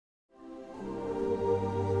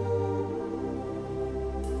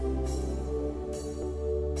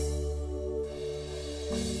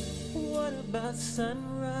about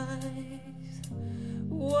sunrise?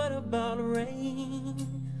 What about rain?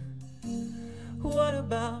 What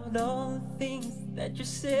about all the things that you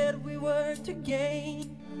said we were to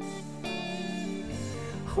gain?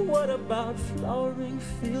 What about flowering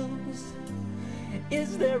fields?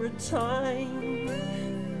 Is there a time?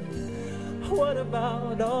 What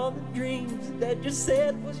about all the dreams that you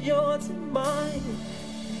said was yours and mine?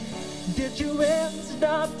 Did you ever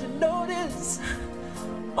stop to notice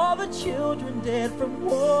all the children dead from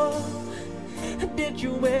war? Did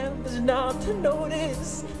you ever stop to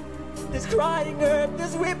notice this crying earth,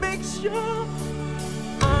 this weeping shore?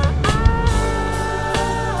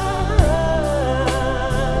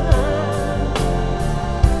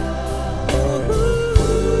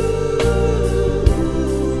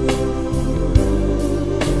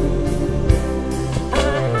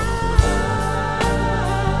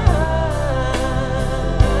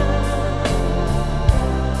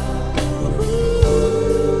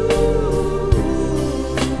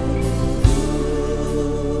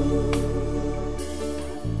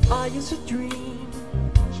 I used to dream,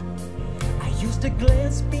 I used to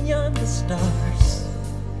glance beyond the stars.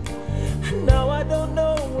 Now I don't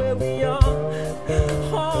know where we are,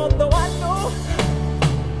 although I know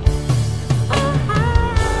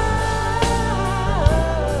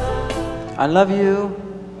I love you.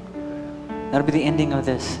 That'll be the ending of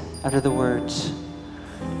this, after the words.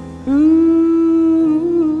 Ooh.